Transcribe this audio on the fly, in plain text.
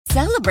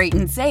Celebrate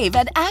and save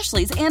at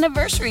Ashley's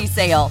Anniversary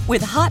Sale.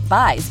 With Hot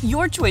Buys,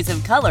 your choice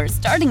of colors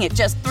starting at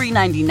just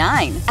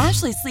 $3.99.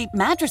 Ashley Sleep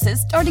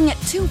mattresses starting at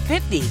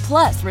 $2.50.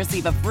 Plus,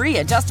 receive a free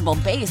adjustable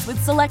base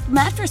with select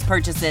mattress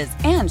purchases.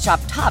 And shop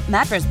top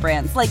mattress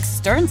brands like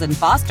Stearns &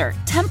 Foster,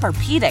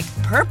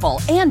 Tempur-Pedic,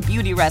 Purple, and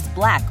Beautyrest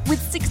Black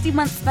with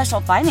 60-month special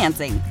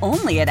financing.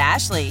 Only at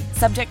Ashley.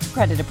 Subject to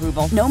credit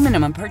approval. No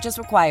minimum purchase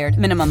required.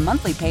 Minimum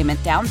monthly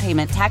payment, down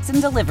payment, tax, and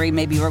delivery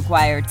may be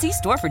required. See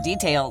store for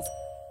details.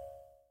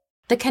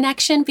 The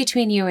connection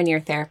between you and your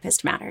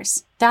therapist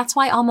matters. That's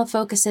why Alma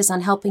focuses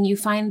on helping you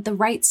find the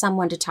right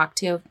someone to talk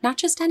to, not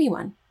just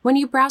anyone. When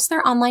you browse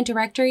their online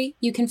directory,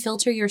 you can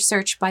filter your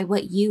search by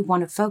what you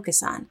want to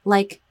focus on,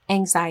 like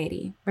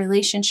anxiety,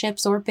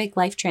 relationships, or big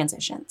life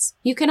transitions.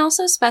 You can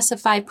also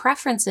specify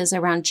preferences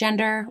around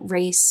gender,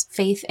 race,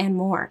 faith, and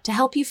more to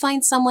help you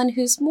find someone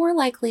who's more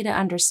likely to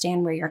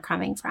understand where you're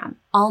coming from.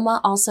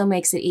 Alma also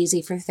makes it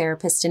easy for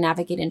therapists to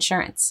navigate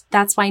insurance.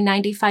 That's why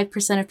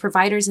 95% of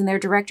providers in their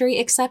directory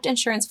accept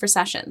insurance for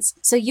sessions,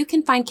 so you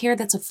can find care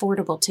that's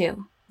affordable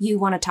too. You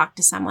want to talk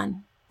to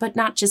someone, but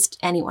not just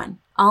anyone.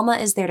 Alma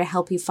is there to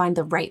help you find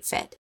the right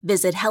fit.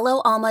 Visit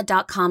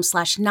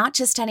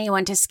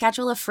helloalma.com/notjustanyone to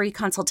schedule a free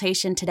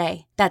consultation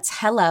today. That's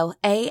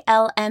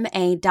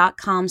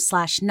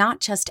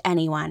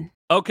helloalma.com/notjustanyone.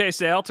 Okay,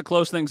 Sal, to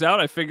close things out,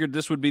 I figured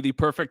this would be the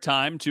perfect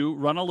time to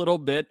run a little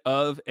bit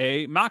of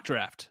a mock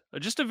draft.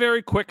 Just a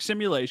very quick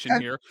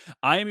simulation here.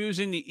 I am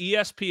using the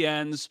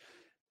ESPN's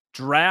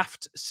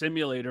draft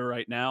simulator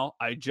right now.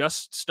 I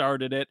just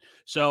started it,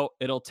 so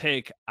it'll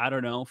take, I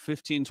don't know,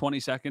 15, 20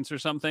 seconds or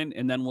something,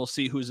 and then we'll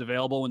see who's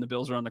available when the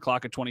Bills are on the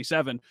clock at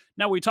 27.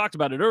 Now, we talked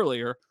about it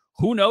earlier.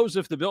 Who knows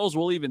if the Bills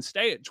will even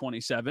stay at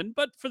 27,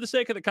 but for the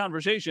sake of the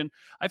conversation,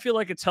 I feel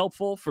like it's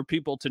helpful for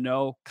people to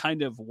know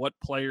kind of what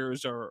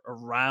players are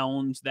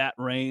around that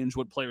range,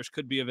 what players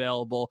could be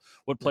available,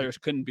 what players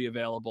couldn't be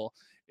available.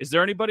 Is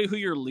there anybody who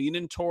you're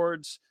leaning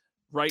towards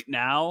right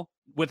now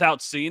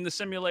without seeing the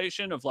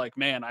simulation of like,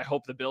 man, I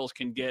hope the Bills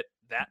can get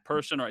that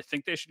person, or I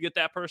think they should get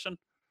that person?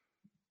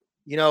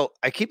 You know,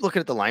 I keep looking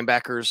at the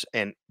linebackers,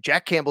 and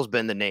Jack Campbell's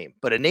been the name,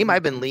 but a name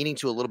I've been leaning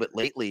to a little bit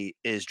lately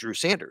is Drew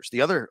Sanders,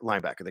 the other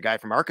linebacker, the guy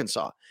from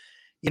Arkansas.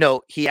 You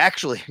know, he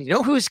actually, you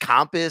know who his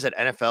comp is at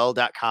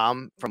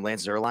NFL.com from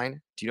Lance Zierlein?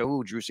 Do you know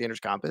who Drew Sanders'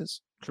 comp is?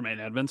 Tremaine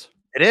Edmonds.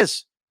 It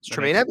is. It's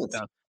Tremaine Edmonds.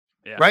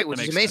 Yeah, right,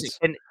 which is amazing. Sense.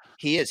 And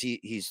he is.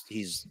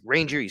 He's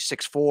Ranger. He's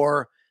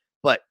 6'4",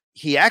 but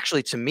he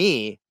actually, to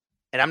me,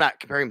 and I'm not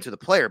comparing him to the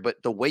player,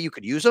 but the way you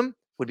could use him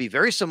would be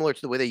very similar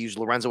to the way they use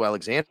Lorenzo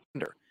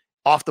Alexander.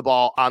 Off the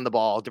ball, on the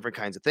ball, different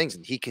kinds of things.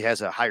 And he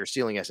has a higher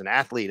ceiling as an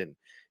athlete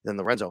than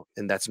Lorenzo.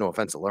 And that's no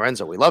offense to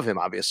Lorenzo. We love him,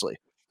 obviously.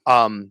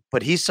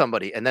 But he's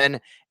somebody. And then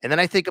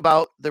I think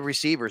about the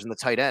receivers and the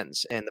tight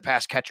ends and the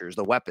pass catchers,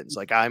 the weapons.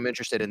 Like, I'm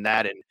interested in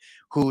that and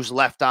who's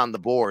left on the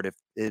board.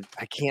 If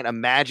I can't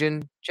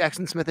imagine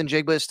Jackson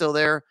Smith-Njigba is still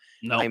there.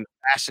 No. I'm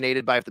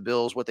fascinated by the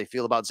Bills, what they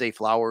feel about Zay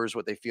Flowers,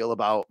 what they feel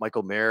about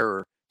Michael Mayer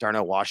or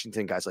Darnell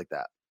Washington, guys like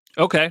that.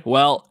 Okay.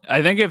 Well,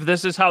 I think if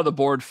this is how the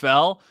board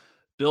fell,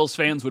 Bills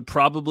fans would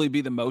probably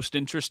be the most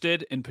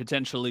interested in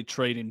potentially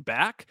trading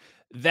back.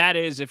 That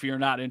is, if you're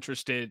not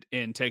interested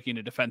in taking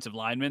a defensive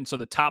lineman. So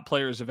the top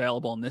players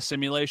available in this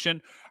simulation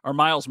are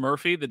Myles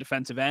Murphy, the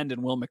defensive end,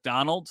 and Will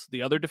McDonald,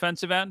 the other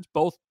defensive end,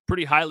 both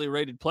pretty highly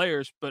rated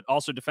players, but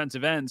also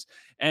defensive ends.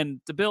 And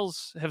the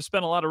Bills have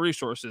spent a lot of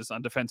resources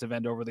on defensive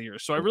end over the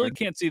years. So I really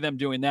can't see them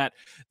doing that.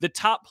 The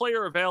top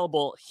player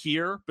available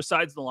here,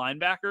 besides the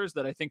linebackers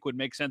that I think would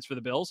make sense for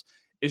the Bills,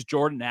 is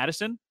Jordan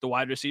Addison, the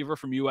wide receiver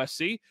from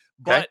USC.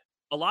 But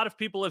a lot of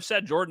people have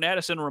said Jordan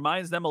Addison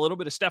reminds them a little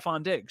bit of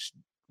Stephon Diggs,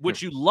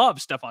 which you love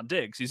Stephon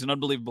Diggs. He's an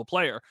unbelievable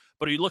player.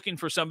 But are you looking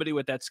for somebody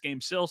with that same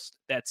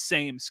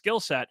skill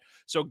set?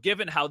 So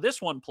given how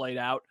this one played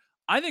out,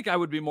 I think I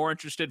would be more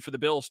interested for the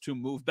Bills to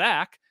move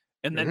back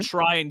and then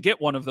try and get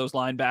one of those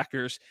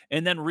linebackers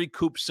and then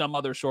recoup some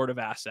other sort of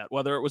asset,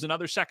 whether it was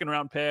another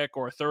second-round pick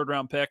or a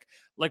third-round pick.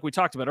 Like we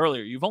talked about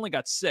earlier, you've only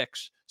got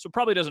 6, so it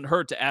probably doesn't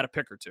hurt to add a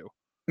pick or two.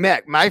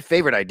 Mac, my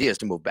favorite idea is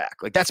to move back.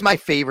 Like, that's my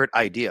favorite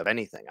idea of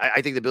anything.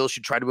 I think the Bills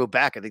should try to move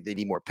back. I think they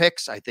need more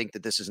picks. I think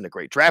that this isn't a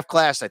great draft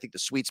class. I think the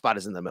sweet spot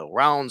is in the middle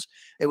rounds.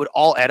 It would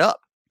all add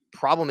up.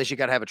 Problem is you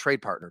got to have a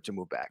trade partner to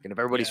move back. And if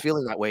everybody's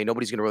feeling that way,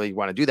 nobody's going to really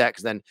want to do that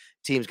because then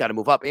teams got to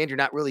move up and you're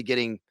not really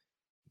getting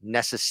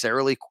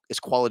necessarily as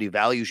quality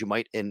value as you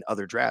might in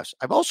other drafts.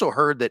 I've also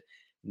heard that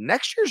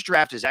next year's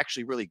draft is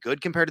actually really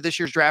good compared to this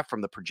year's draft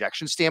from the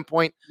projection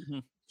standpoint.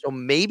 So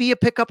maybe you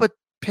pick up a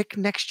pick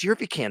next year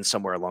if you can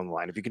somewhere along the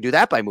line, if you can do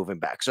that by moving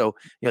back. So,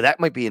 you know, that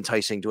might be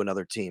enticing to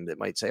another team that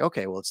might say,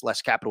 okay, well, it's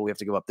less capital we have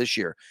to give up this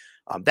year.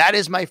 That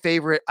is my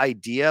favorite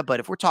idea. But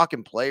if we're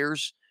talking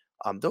players,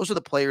 those are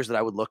the players that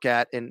I would look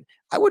at. And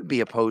I would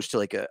be opposed to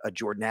like a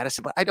Jordan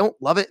Addison, but I don't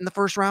love it in the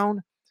first round.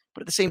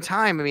 But at the same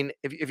time, I mean,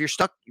 if you're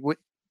stuck,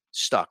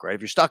 right?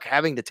 If you're stuck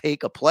having to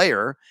take a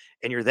player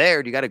and you're there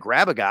and you got to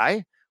grab a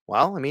guy,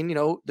 well, I mean, you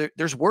know,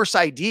 there's worse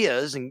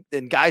ideas and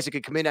guys that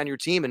could come in on your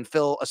team and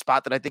fill a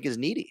spot that I think is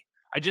needy.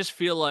 I just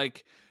feel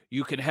like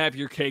you can have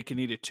your cake and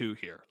eat it too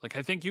here. Like,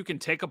 I think you can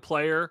take a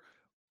player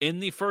in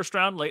the first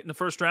round, late in the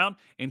first round,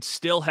 and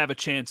still have a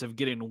chance of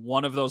getting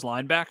one of those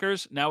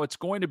linebackers. Now, it's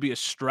going to be a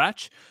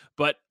stretch,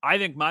 but I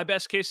think my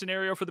best case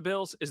scenario for the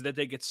Bills is that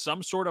they get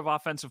some sort of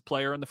offensive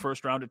player in the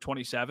first round at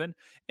 27,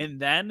 and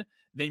then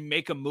they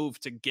make a move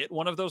to get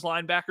one of those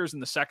linebackers in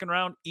the second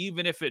round,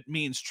 even if it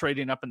means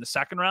trading up in the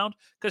second round,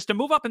 because to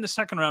move up in the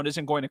second round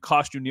isn't going to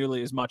cost you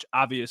nearly as much,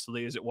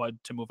 obviously, as it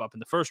would to move up in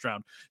the first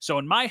round. So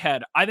in my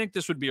head, I think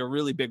this would be a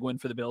really big win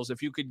for the Bills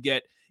if you could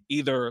get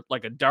either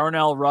like a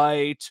Darnell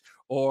Wright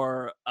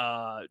or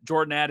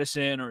Jordan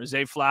Addison or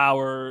Zay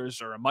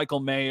Flowers or a Michael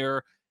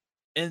Mayer,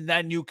 and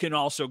then you can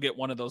also get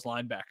one of those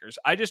linebackers.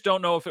 I just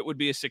don't know if it would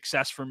be a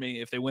success for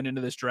me if they went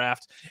into this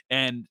draft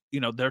and,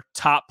 their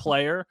top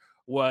player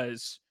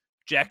was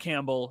Jack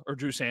Campbell or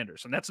Drew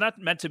Sanders. And that's not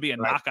meant to be a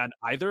knock on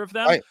either of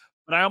them. Right.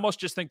 But I almost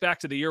just think back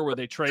to the year where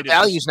they traded. The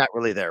value's not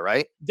really there,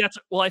 right?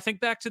 I think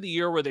back to the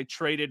year where they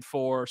traded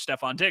for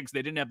Stephon Diggs.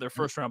 They didn't have their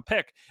first round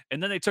pick.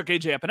 And then they took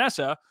AJ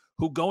Epinesa,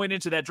 who going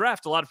into that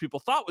draft, a lot of people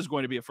thought was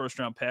going to be a first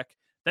round pick.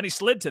 Then he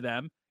slid to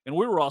them. And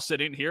we were all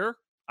sitting here.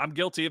 I'm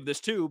guilty of this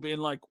too, being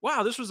like,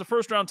 wow, this was a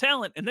first round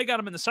talent. And they got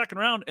him in the second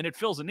round and it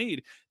fills a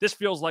need. This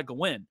feels like a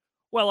win.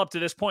 Well, up to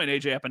this point,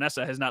 AJ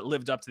Epinesa has not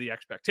lived up to the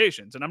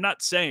expectations. And I'm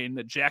not saying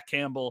that Jack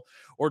Campbell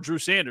or Drew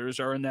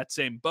Sanders are in that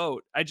same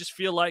boat. I just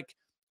feel like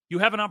you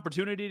have an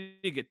opportunity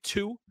to get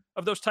two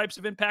of those types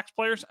of impact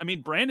players. I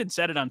mean, Brandon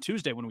said it on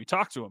Tuesday when we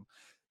talked to him.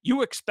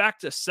 You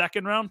expect a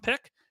second round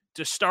pick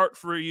to start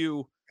for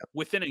you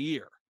within a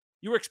year.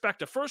 You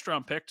expect a first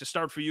round pick to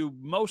start for you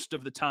most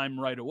of the time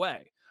right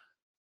away.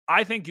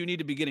 I think you need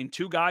to be getting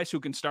two guys who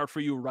can start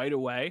for you right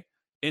away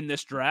in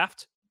this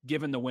draft,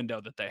 given the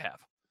window that they have.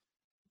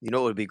 You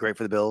know what would be great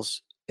for the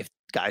Bills? If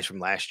guys from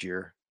last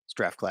year's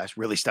draft class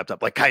really stepped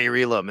up, like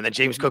Kyrie Elam, and then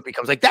James Cook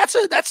becomes like, that's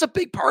a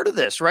big part of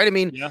this, right? I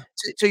mean,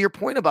 to your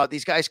point about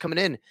these guys coming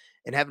in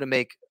and having to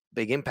make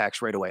big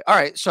impacts right away. All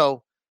right,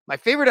 so my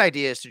favorite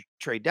idea is to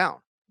trade down.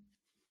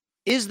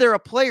 Is there a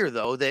player,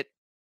 though, that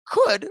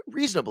could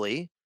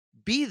reasonably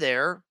be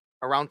there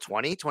around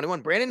 20,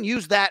 21? Brandon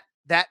used that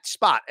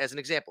spot as an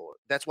example.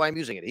 That's why I'm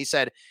using it. He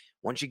said,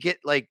 once you get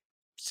like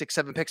 6,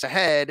 7 picks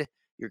ahead,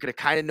 you're going to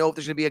kind of know if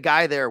there's going to be a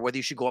guy there, whether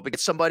you should go up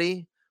against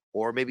somebody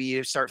or maybe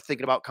you start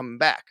thinking about coming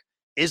back.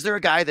 Is there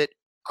a guy that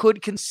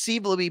could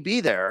conceivably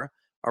be there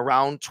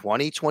around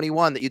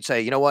 2021 that you'd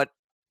say, you know what?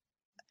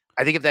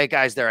 I think if that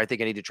guy's there, I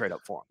think I need to trade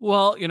up for him.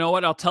 Well, you know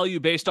what? I'll tell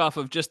you based off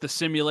of just the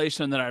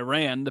simulation that I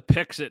ran, the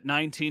picks at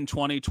 19,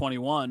 20,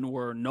 21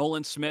 were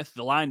Nolan Smith,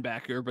 the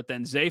linebacker, but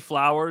then Zay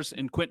Flowers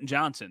and Quentin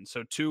Johnson,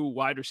 so 2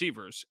 wide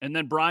receivers, and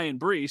then Brian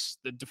Brees,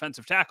 the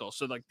defensive tackle.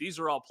 So, like, these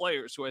are all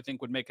players who I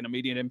think would make an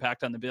immediate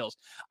impact on the Bills.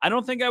 I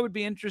don't think I would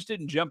be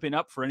interested in jumping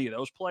up for any of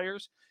those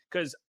players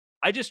because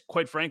I just,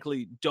 quite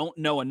frankly, don't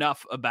know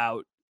enough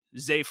about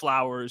Zay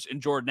Flowers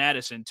and Jordan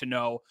Addison to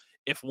know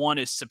if one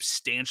is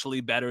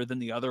substantially better than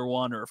the other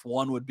one, or if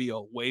one would be a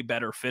way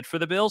better fit for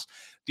the Bills.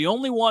 The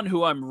only one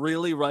who I'm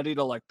really ready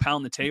to like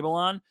pound the table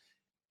on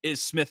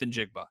is Smith and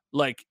Jigba.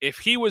 Like if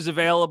he was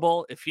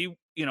available, if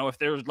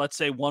there's, let's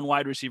say one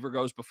wide receiver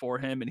goes before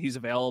him and he's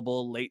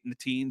available late in the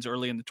teens,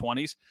 early in the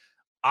 20s,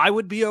 I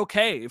would be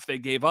okay if they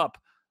gave up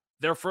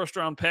their first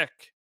round pick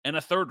and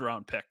a third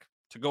round pick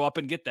to go up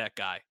and get that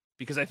guy,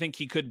 because I think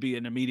he could be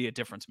an immediate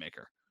difference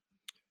maker.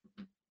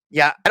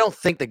 Yeah. I don't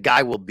think the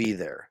guy will be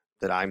there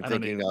that I'm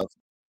thinking of.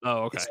 Oh,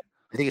 okay.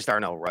 I think it's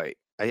Darnell Wright.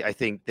 I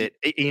think that,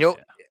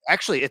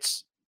 actually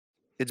it's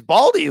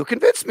Baldy who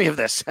convinced me of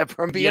this, if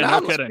I'm being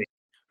honest. No,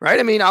 right?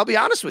 I mean, I'll be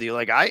honest with you.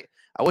 Like I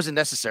wasn't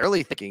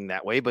necessarily thinking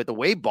that way, but the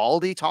way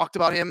Baldy talked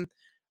about him,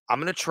 I'm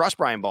going to trust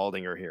Brian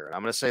Baldinger here. And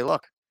I'm going to say,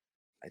 look,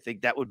 I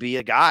think that would be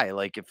a guy.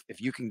 Like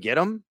if you can get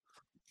him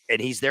and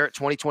he's there at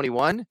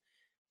 2021,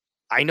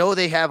 I know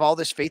they have all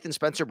this faith in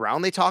Spencer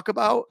Brown they talk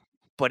about,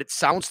 but it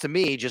sounds to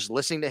me, just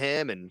listening to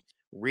him and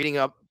reading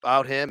up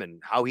about him and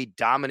how he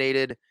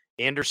dominated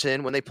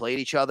Anderson when they played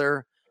each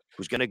other,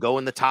 who's going to go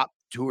in the top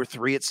 2 or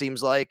 3, it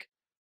seems like.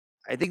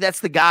 I think that's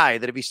the guy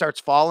that if he starts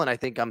falling, I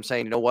think I'm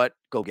saying, you know what,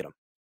 go get him.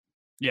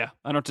 Yeah,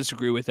 I don't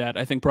disagree with that.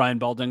 I think Brian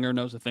Baldinger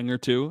knows a thing or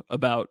two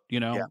about,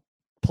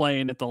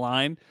 playing at the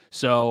line.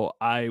 So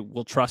I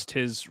will trust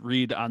his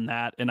read on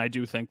that. And I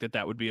do think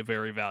that would be a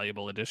very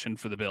valuable addition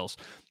for the Bills.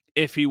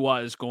 If he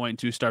was going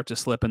to start to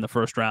slip in the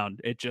first round,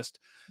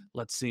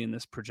 let's see in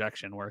this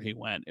projection where he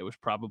went, it was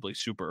probably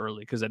super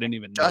early because I didn't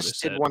even notice it.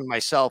 Just did one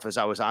myself as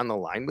I was on the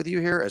line with you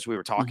here as we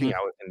were talking,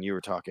 and you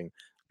were talking.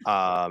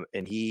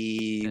 And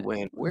he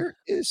went, where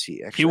is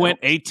he? Actually, he went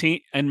 18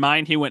 in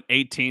mine. He went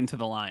 18 to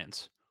the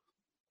Lions.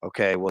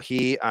 Okay. Well,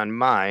 he on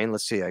mine,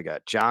 let's see. I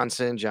got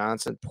Johnson,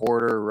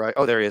 Porter, right?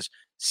 Oh, there he is.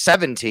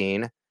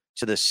 17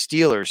 to the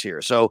Steelers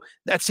here. So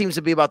that seems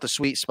to be about the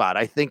sweet spot.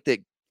 I think that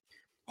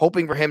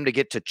hoping for him to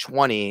get to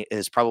 20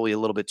 is probably a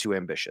little bit too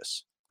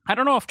ambitious. I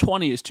don't know if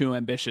 20 is too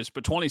ambitious,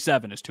 but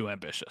 27 is too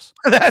ambitious.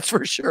 That's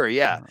for sure.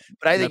 Yeah.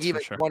 But I think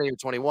even sure. 20 or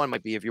 21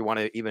 might be if you want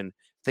to even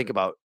think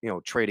about,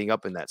 trading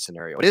up in that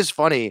scenario. It is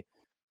funny.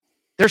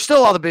 There's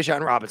still all the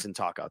Bijan Robinson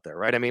talk out there,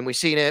 right? I mean, we've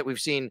seen it. We've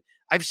seen,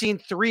 I've seen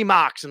 3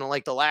 mocks in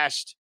like the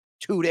last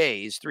 3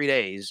 days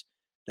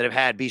that have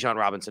had Bijan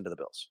Robinson to the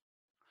Bills.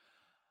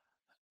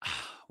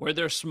 Where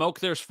there's smoke,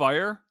 there's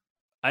fire.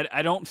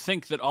 I don't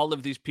think that all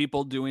of these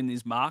people doing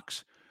these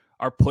mocks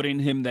are putting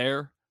him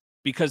there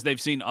because they've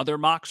seen other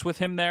mocks with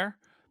him there.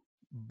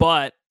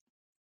 But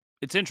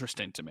it's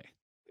interesting to me.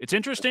 It's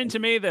interesting to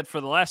me that for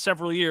the last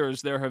several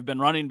years, there have been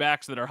running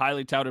backs that are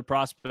highly touted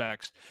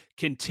prospects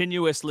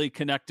continuously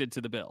connected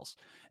to the Bills.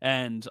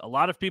 And a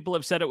lot of people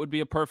have said it would be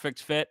a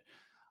perfect fit.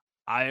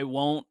 I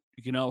won't,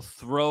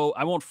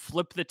 I won't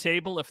flip the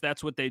table if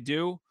that's what they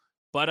do,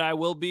 but I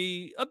will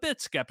be a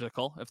bit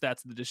skeptical if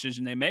that's the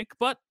decision they make.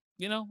 But,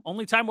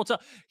 only time will tell.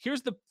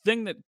 Here's the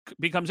thing that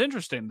becomes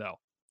interesting, though.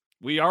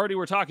 We already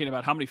were talking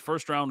about how many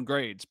first-round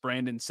grades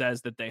Brandon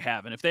says that they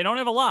have. And if they don't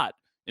have a lot,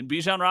 and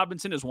Bijan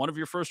Robinson is one of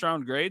your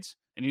first-round grades,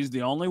 and he's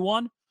the only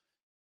one,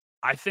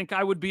 I think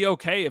I would be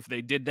okay if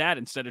they did that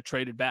instead of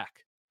traded back.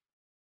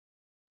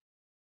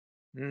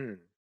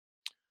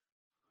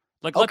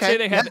 Like, let's say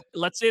they have,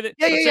 let's say that,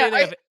 they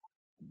have.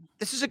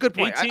 This is a good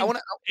point.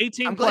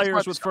 18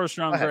 players with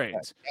first-round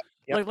grades.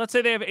 Yep. Like, let's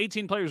say they have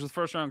 18 players with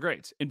first-round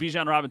grades, and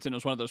Bijan Robinson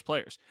is one of those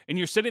players. And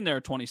you're sitting there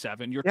at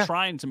 27. You're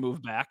trying to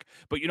move back,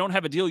 but you don't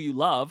have a deal you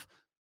love.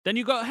 Then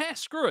you go, hey,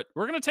 screw it.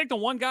 We're going to take the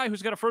one guy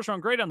who's got a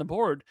first-round grade on the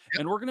board,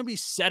 and we're going to be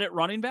set at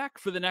running back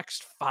for the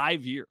next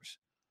 5 years.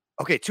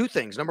 Okay, 2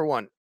 things. Number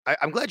one,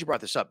 I'm glad you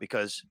brought this up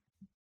because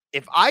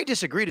if I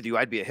disagreed with you,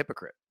 I'd be a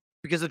hypocrite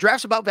because the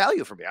draft's about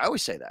value for me. I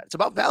always say that. It's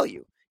about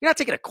value. You're not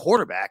taking a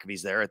quarterback if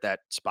he's there at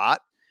that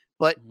spot.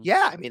 But,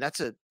 it's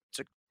a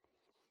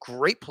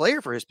great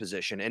player for his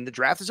position, and the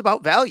draft is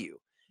about value.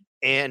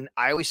 And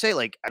I always say,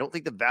 I don't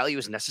think the value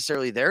is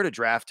necessarily there to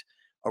draft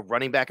a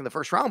running back in the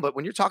first round. But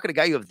when you're talking to a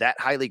guy you have that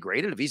highly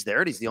graded, if he's there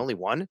and he's the only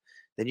one,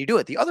 then you do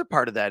it. The other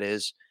part of that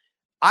is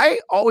I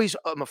always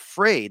am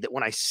afraid that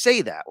when I say,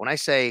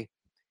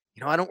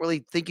 I don't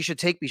really think you should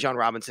take Bijan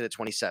Robinson at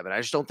 27.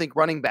 I just don't think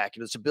running back,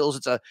 it's the Bills,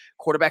 it's a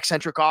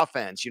quarterback-centric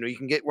offense. You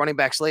can get running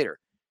backs later.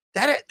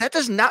 That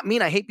does not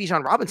mean I hate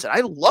Bijan Robinson. I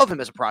love him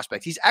as a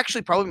prospect. He's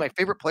actually probably my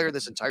favorite player in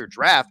this entire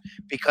draft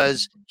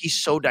because he's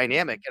so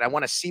dynamic, and I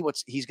want to see what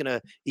he's going to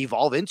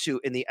evolve into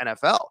in the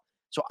NFL.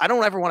 So I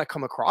don't ever want to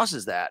come across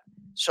as that.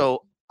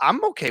 So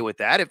I'm okay with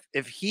that.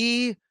 If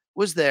he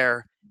was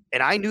there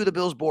and I knew the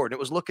Bills board and it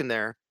was looking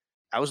there,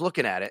 I was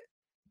looking at it,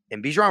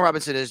 and Bijan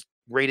Robinson is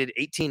rated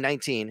 18,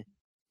 19,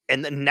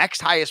 and the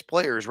next highest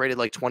player is rated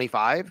like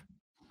 25,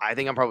 I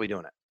think I'm probably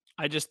doing it.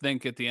 I just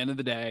think at the end of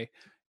the day,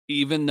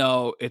 even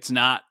though it's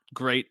not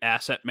great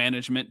asset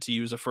management to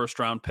use a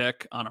first-round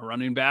pick on a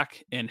running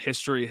back, and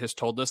history has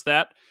told us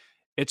that,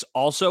 it's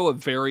also a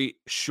very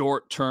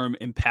short-term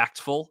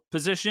impactful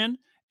position.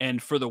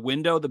 And for the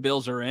window the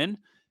Bills are in,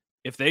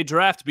 if they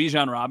draft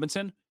Bijan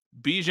Robinson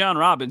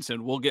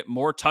will get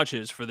more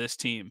touches for this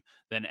team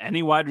than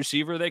any wide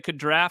receiver they could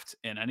draft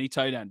and any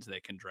tight ends they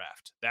can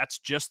draft. That's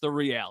just the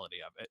reality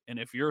of it. And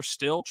if you're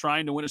still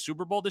trying to win a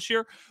Super Bowl this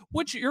year,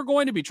 which you're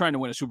going to be trying to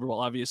win a Super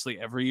Bowl, obviously,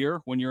 every year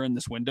when you're in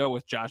this window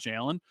with Josh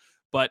Allen,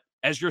 but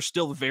as you're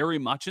still very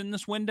much in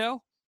this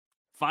window,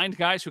 find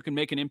guys who can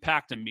make an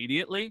impact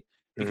immediately,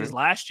 because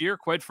last year,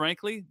 quite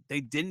frankly,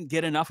 they didn't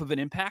get enough of an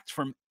impact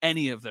from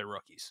any of their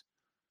rookies.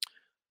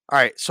 All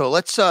right, so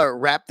let's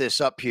wrap this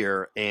up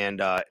here.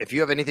 And if you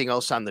have anything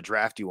else on the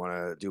draft you want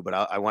to do, but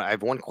I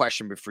have one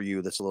question for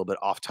you that's a little bit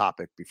off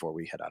topic before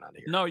we head on out of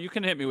here. No, you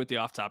can hit me with the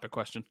off topic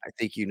question. I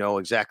think you know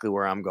exactly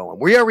where I'm going.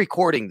 We are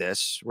recording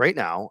this right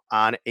now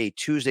on a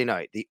Tuesday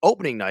night, the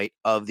opening night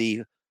of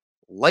the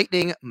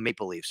Lightning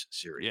Maple Leafs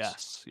series.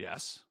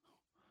 Yes.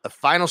 The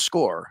final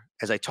score,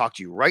 as I talk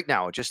to you right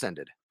now, it just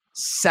ended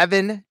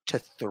 7-3.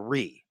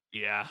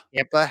 Yeah.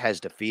 Tampa has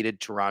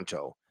defeated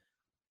Toronto.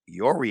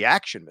 Your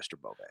reaction,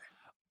 Mr. Bove?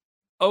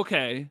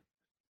 Okay.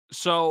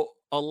 So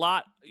a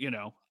lot,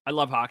 I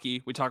love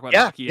hockey. We talk about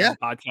hockey on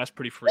the podcast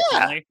pretty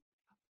frequently. Yeah.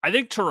 I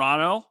think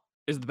Toronto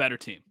is the better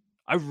team.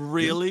 I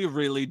really,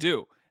 really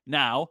do.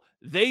 Now,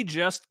 they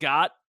just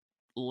got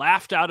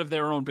laughed out of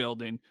their own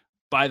building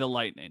by the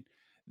Lightning.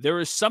 There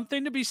is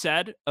something to be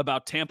said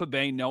about Tampa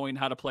Bay knowing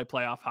how to play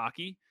playoff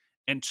hockey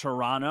and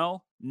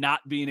Toronto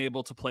not being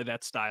able to play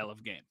that style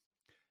of game.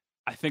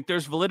 I think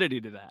there's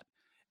validity to that.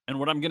 And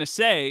what I'm going to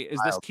say is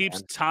this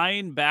keeps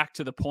tying back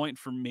to the point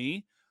for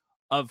me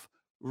of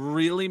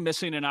really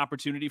missing an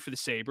opportunity for the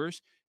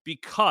Sabres,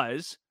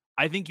 because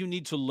I think you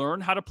need to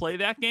learn how to play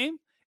that game.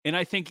 And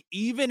I think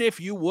even if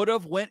you would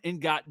have went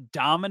and got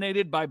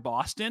dominated by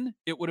Boston,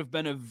 it would have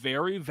been a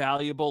very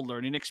valuable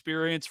learning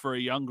experience for a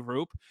young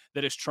group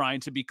that is trying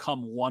to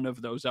become one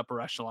of those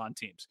upper echelon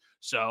teams.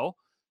 So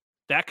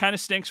that kind of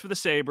stinks for the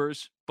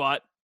Sabres,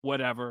 but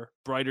whatever,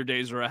 brighter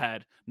days are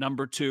ahead.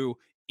 Number 2,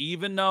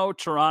 even though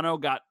Toronto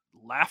got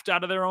laughed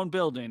out of their own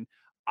building,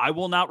 I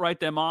will not write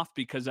them off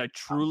because I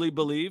truly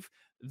believe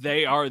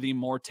they are the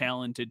more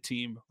talented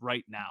team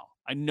right now.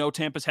 I know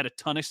Tampa's had a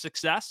ton of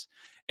success,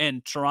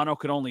 and Toronto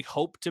could only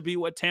hope to be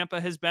what Tampa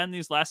has been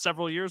these last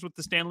several years with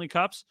the Stanley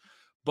Cups,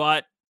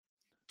 but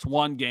it's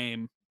one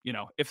game.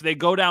 If they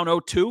go down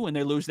 0-2 and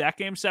they lose that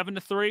game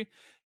 7-3,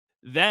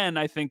 then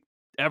I think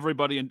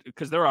everybody,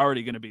 because they're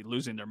already going to be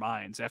losing their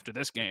minds after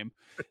this game.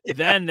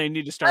 Then they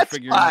need to start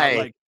figuring out,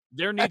 like,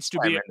 there needs to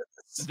be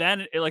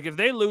then, like, if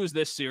they lose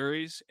this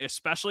series,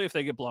 especially if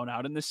they get blown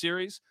out in this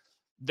series,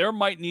 there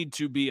might need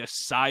to be a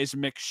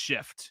seismic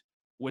shift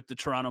with the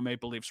Toronto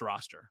Maple Leafs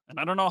roster. And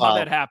I don't know how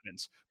that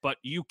happens, but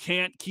you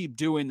can't keep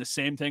doing the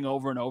same thing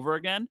over and over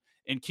again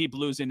and keep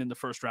losing in the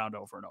first round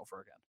over and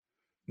over again.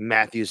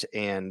 Matthews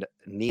and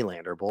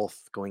Nylander are both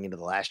going into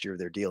the last year of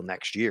their deal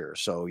next year.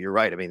 So you're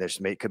right. I mean,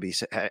 could be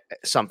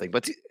something,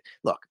 but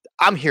look,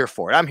 I'm here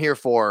for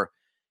it.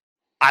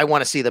 I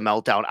want to see the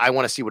meltdown. I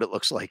want to see what it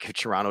looks like if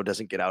Toronto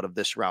doesn't get out of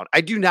this round.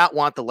 I do not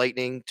want the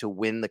Lightning to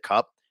win the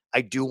cup.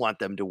 I do want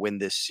them to win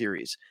this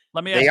series.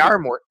 They are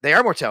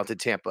more talented,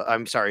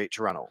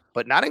 Toronto,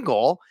 but not in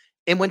goal.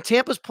 And when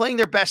Tampa's playing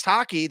their best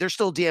hockey, they're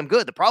still damn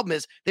good. The problem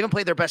is they haven't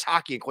played their best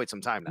hockey in quite some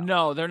time now.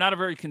 No, they're not a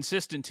very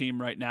consistent team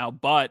right now,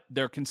 but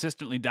they're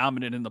consistently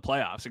dominant in the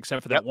playoffs,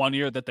 except for that 1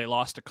 year that they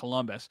lost to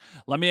Columbus.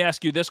 Let me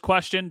ask you this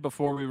question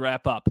before we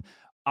wrap up.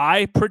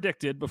 I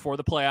predicted before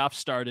the playoffs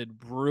started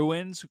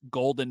Bruins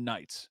Golden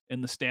Knights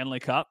in the Stanley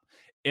Cup.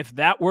 If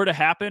that were to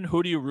happen,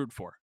 who do you root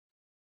for?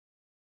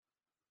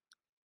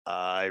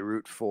 I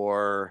root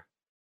for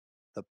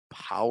the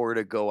Power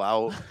to go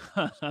out.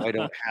 I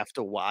don't have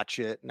to watch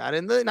it. Not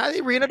in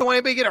the arena. Don't want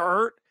anybody to get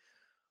hurt.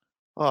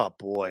 Oh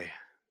boy,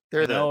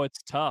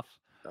 it's tough.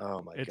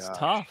 Oh my god, it's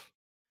tough.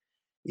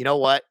 You know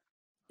what?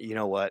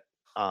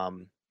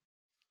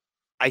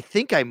 I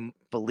think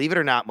believe it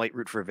or not, might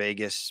root for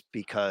Vegas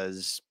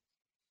because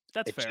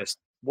that's fair. Just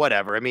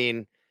whatever. I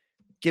mean,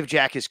 give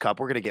Jack his cup.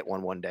 We're gonna get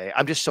one day.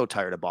 I'm just so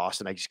tired of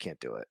Boston. I just can't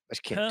do it. I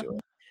just can't do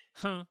it.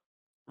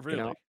 Really?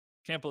 You know?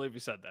 Can't believe you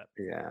said that.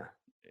 Yeah.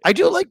 I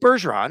do like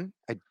Bergeron.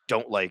 I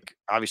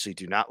obviously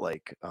do not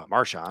like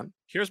Marchand.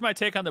 Here's my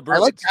take on the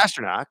Bruins. I like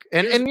Pasternak.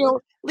 And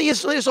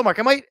Linus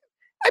Ullmark.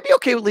 I'd be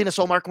okay with Linus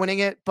Ullmark winning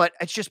it, but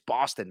it's just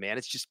Boston, man.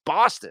 It's just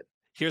Boston.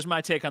 Here's my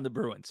take on the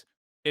Bruins.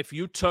 If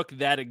you took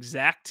that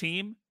exact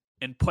team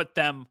and put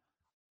them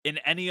in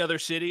any other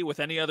city with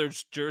any other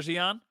jersey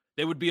on,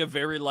 they would be a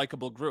very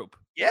likable group.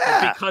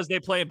 Yeah. Because they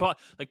play in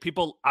like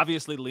people,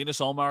 obviously Linus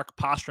Ullmark,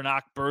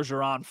 Pasternak,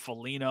 Bergeron,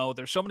 Foligno.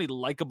 There's so many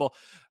likable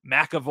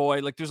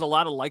McAvoy. Like there's a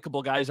lot of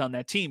likable guys on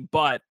that team,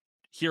 but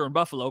here in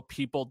Buffalo,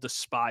 people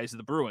despise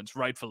the Bruins,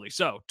 rightfully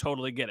so.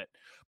 Totally get it.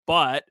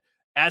 But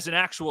as an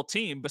actual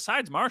team,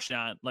 besides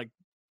Marchand, like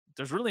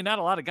there's really not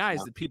a lot of guys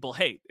that people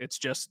hate. It's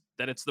just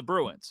that it's the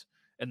Bruins.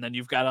 And then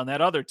you've got on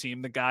that other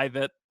team, the guy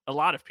that a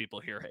lot of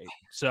people here hate.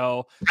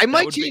 So I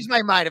might change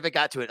my mind if it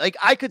got to it. Like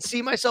I could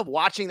see myself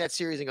watching that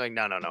series and going,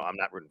 no, I'm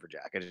not rooting for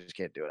Jack. I just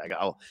can't do it.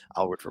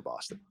 I'll root for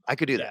Boston. I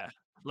could do that.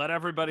 Let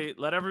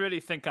everybody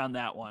think on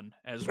that one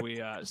as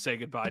we say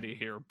goodbye to you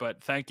here.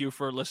 But thank you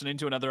for listening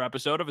to another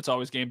episode of It's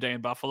Always Game Day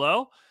in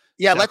Buffalo.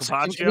 Yeah,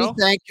 can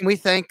we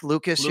thank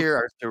Lucas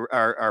here,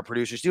 our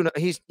producers.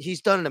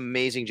 He's done an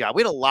amazing job.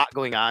 We had a lot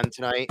going on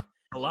tonight.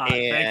 A lot.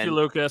 Thank you,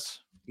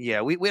 Lucas.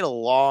 Yeah, we had a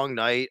long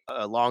night,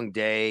 a long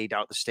day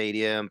down at the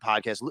stadium.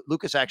 Podcast.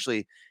 Lucas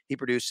actually he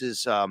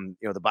produces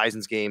the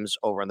Bison's games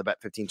over on the Bet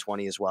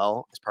 1520 as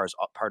well as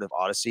part of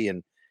Odyssey,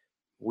 and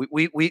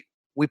we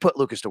put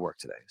Lucas to work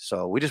today.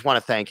 So we just want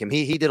to thank him.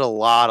 He did a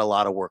lot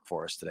of work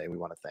for us today. We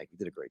want to thank him.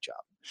 He did a great job.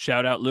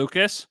 Shout out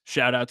Lucas.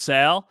 Shout out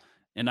Sal.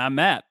 And I'm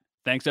Matt.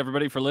 Thanks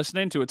everybody for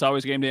listening to It's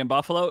Always Game Day in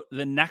Buffalo.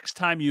 The next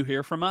time you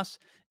hear from us,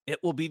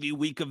 it will be the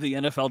week of the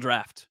NFL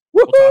draft.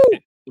 We'll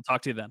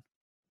talk to you then.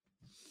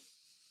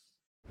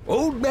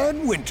 Old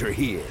Man Winter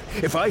here.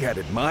 If I had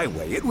it my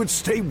way, it would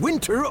stay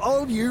winter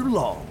all year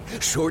long.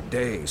 Short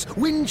days,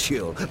 wind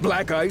chill,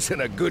 black ice,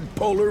 and a good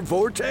polar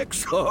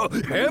vortex. Oh,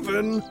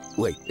 heaven.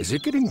 Wait, is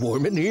it getting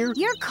warm in here?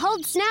 Your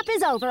cold snap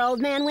is over, Old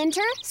Man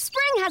Winter.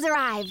 Spring has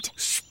arrived.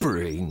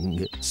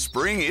 Spring.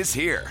 Spring is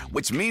here,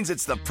 which means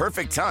it's the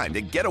perfect time to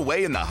get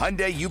away in the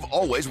Hyundai you've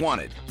always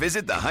wanted.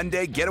 Visit the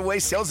Hyundai Getaway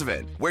Sales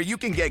Event, where you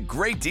can get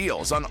great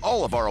deals on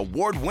all of our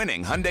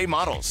award-winning Hyundai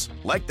models,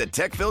 like the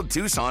tech-filled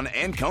Tucson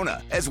and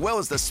Kona, as well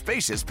as the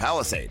spacious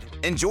Palisade.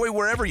 Enjoy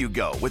wherever you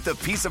go with the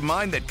peace of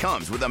mind that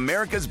comes with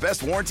America's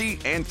best warranty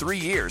and 3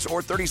 years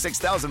or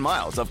 36,000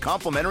 miles of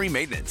complimentary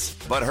maintenance.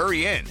 But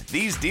hurry in,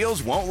 these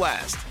deals won't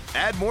last.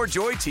 Add more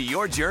joy to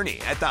your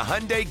journey at the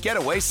Hyundai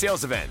Getaway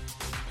Sales Event.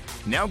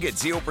 Now get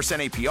 0%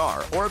 APR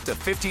or up to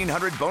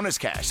 $1,500 bonus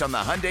cash on the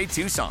Hyundai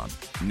Tucson.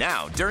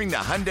 Now, during the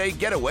Hyundai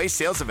Getaway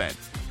Sales Event.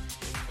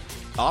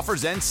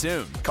 Offers end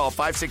soon. Call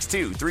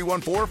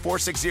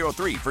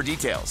 562-314-4603 for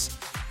details.